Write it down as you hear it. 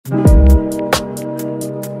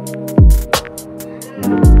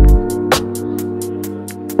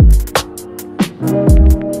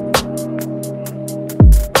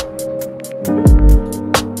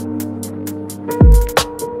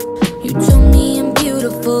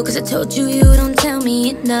beautiful, cause I told you you don't tell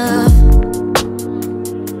me enough.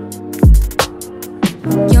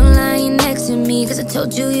 You're lying next to me, cause I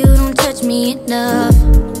told you you don't touch me enough.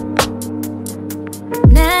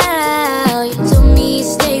 Now you told me you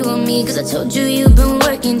stay with me, cause I told you you've been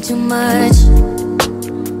working too much.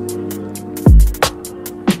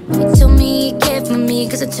 You told me you cared for me,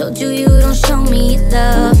 cause I told you you don't show me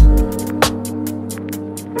love.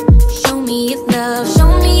 Show me your love,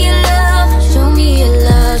 show me your love, show me your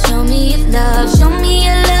love, show me your love, show me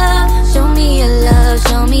your love, show me your love,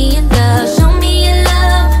 show me your love, show me your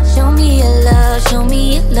love, show me your love, show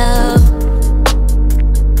me your love.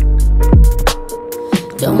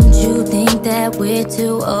 Don't you think that we're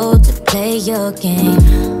too old to play your game?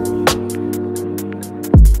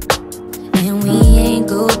 And we ain't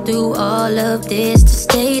go through all of this to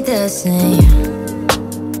stay the same.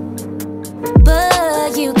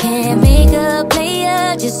 But you can't make a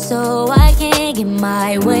player just so I can get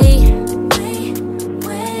my way.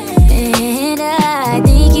 And I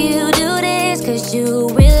think you do this cause you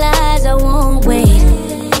realize I won't wait.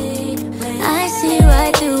 I see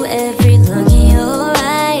right through every look in your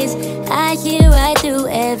eyes. I hear right through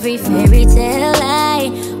every fairy tale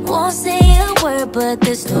lie. Won't say a word but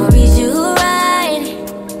the stories you write,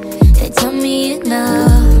 they tell me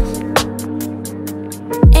enough.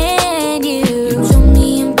 And you told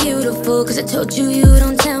me I'm beautiful, cause I told you you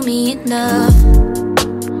don't tell me enough.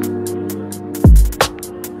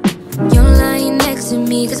 You're lying next to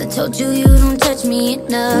me, cause I told you you don't touch me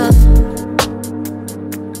enough.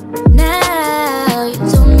 Now you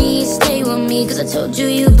told me you stay with me, cause I told you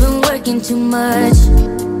you've been working too much.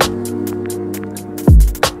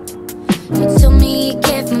 You told me you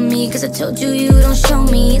cared for me, cause I told you you don't show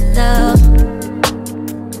me love.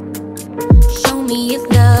 Show me your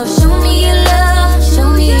love, show me your love, show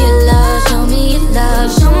me your love, show me your love,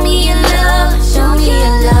 show me your love, show me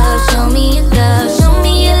your love, show me your love, show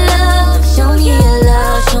me your love, show me your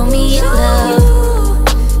love, show me your love.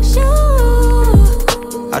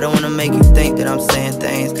 I don't wanna make you think that I'm saying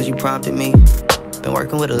things cause you prompted me. Been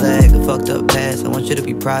working with a leg, a fucked up past, I want you to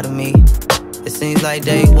be proud of me. It seems like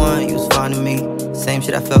day one you was fond of me. Same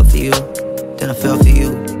shit I felt for you, then I fell for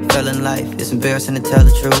you. Fell in life, it's embarrassing to tell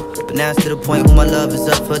the truth. But now it's to the point where my love is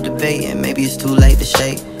up for debate, and maybe it's too late to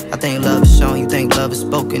shake. I think love is shown, you think love is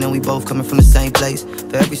spoken, and we both coming from the same place.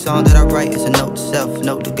 For every song that I write, it's a note to self, a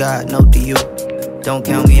note to God, a note to you. Don't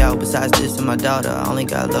count me out, besides this and my daughter, I only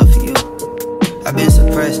got love for you. I've been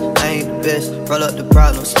suppressed, I ain't the best. Roll up the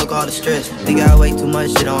problems, smoke all the stress. Think I way too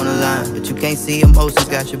much shit on the line, but you can't see emotions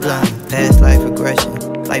got you blind. Past life regression,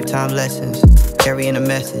 lifetime lessons, carrying a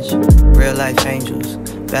message. Real life angels,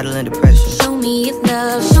 battling depression. Show me your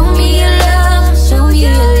love, show me your love, show me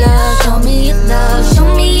your love, show me your love,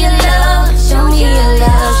 show me your love.